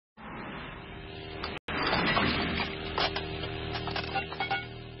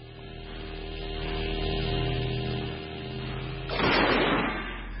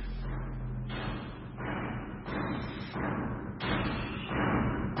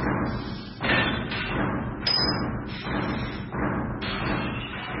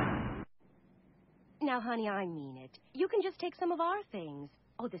Now, honey, I mean it. You can just take some of our things.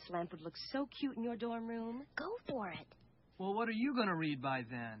 Oh, this lamp would look so cute in your dorm room. Go for it. Well, what are you going to read by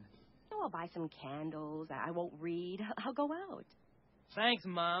then? Oh, I'll buy some candles. I won't read. I'll go out. Thanks,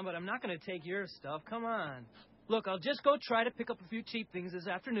 Mom, but I'm not going to take your stuff. Come on. Look, I'll just go try to pick up a few cheap things this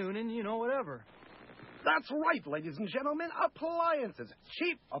afternoon and, whatever. That's right, ladies and gentlemen. Appliances.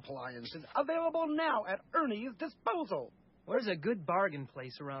 Cheap appliances. Available now at Ernie's disposal. Where's a good bargain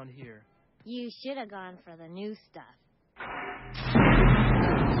place around here? You should have gone for the new stuff.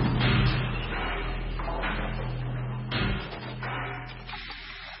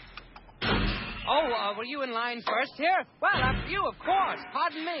 Oh, were you in line first here? Well, after you, of course.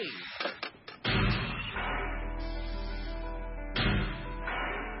 Pardon me.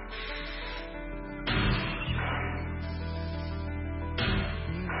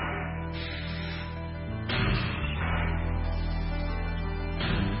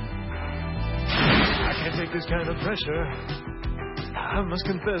 I can't take this kind of pressure. I must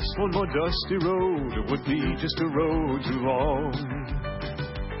confess, one more dusty road would be just a road too long.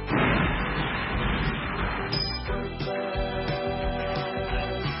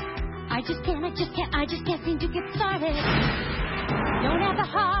 I just can't seem to get started. Don't have the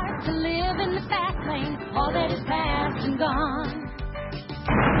heart to live in the fast lane. All that is past and gone.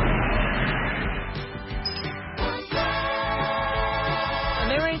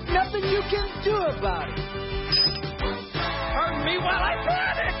 And there ain't nothing you can do about it. Pardon me while I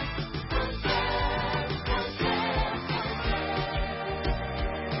panic.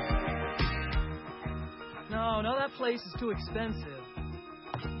 No, that place is too expensive.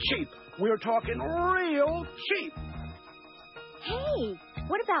 Cheap. We're talking real cheap. Hey,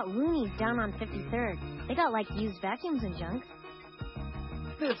 what about Looney's down on 53rd? They got, used vacuums and junk.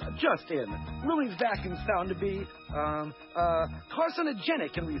 This just in. Looney's vacuums found to be,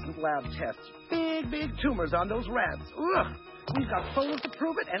 carcinogenic in recent lab tests. Big tumors on those rats. Ugh. We've got photos to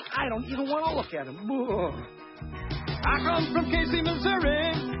prove it, and I don't even want to look at them. Ugh. I come from Casey,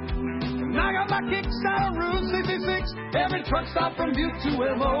 Missouri. And I got my kicks out of Route 66. Every truck stop from Butte to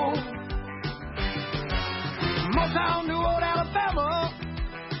MO. Motown to old Alabama.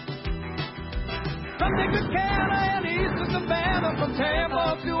 From Texarkana and east to Savanna. From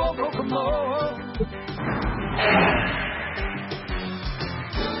Tampa to Old Kokomo.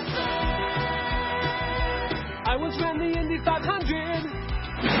 I once ran the Indy 500.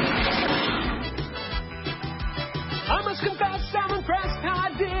 I must confess, I'm impressed how I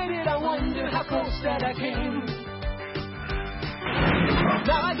did it. I wonder how close that I came.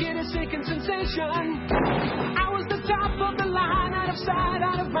 Now I get a sinking sensation. I was the top of the line, out of sight,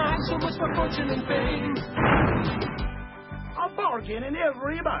 out of mind. So much for fortune and fame. A bargain in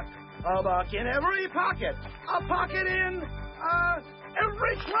every buck. A buck in every pocket. A pocket in,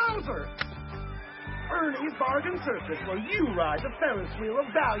 every trouser. Ernie's Bargain Circus, where you ride the Ferris wheel of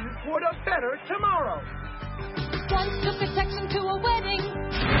value toward a better tomorrow. Once took a Texan to a wedding.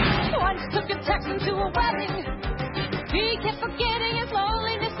 Once took a Texan to a wedding. He kept forgetting his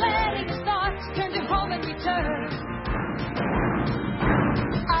loneliness, letting his thoughts turn to home and return.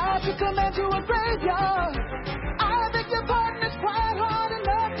 I took a man to a graveyard. I beg your pardon, it's quite hard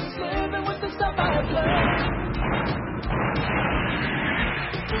enough just living with the stuff I have learned.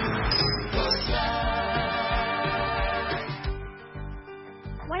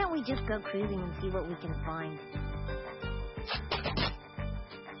 Why don't we just go cruising and see what we can find?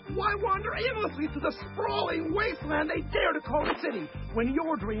 Why wander aimlessly through the sprawling wasteland they dare to call a city when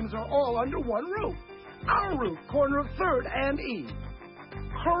your dreams are all under one roof? Our roof, corner of 3rd and E.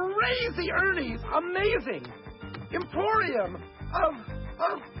 Crazy Ernie's amazing emporium of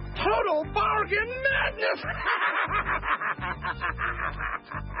total bargain madness.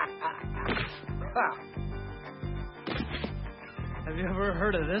 Have you ever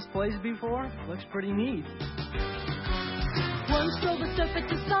heard of this place before? Looks pretty neat. Once drove us up at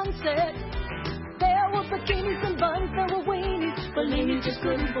the sunset. There were bikinis and buns, there were weenies. Bellini just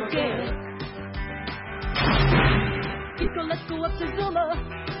couldn't forget. Pico, let's go up to Zuma.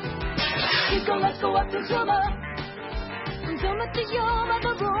 Pico, let's go up to Zuma. From Zuma to Yuma,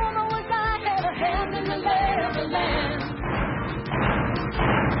 the rumor was I had a hand in the lay of the land.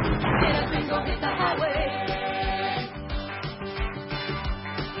 Get up and go hit the highway.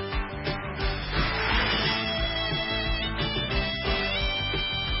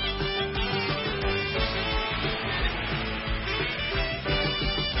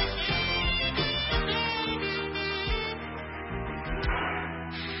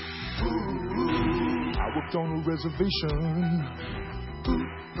 On a reservation.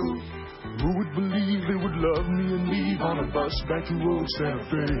 Who would believe they would love me and leave on a bus back to old Santa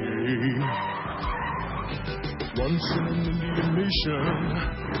Fe? Once in an Indian nation,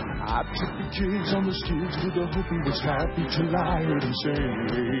 I took the kids on the skids with the hope he was happy till I heard him say,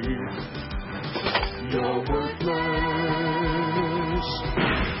 you're worthless.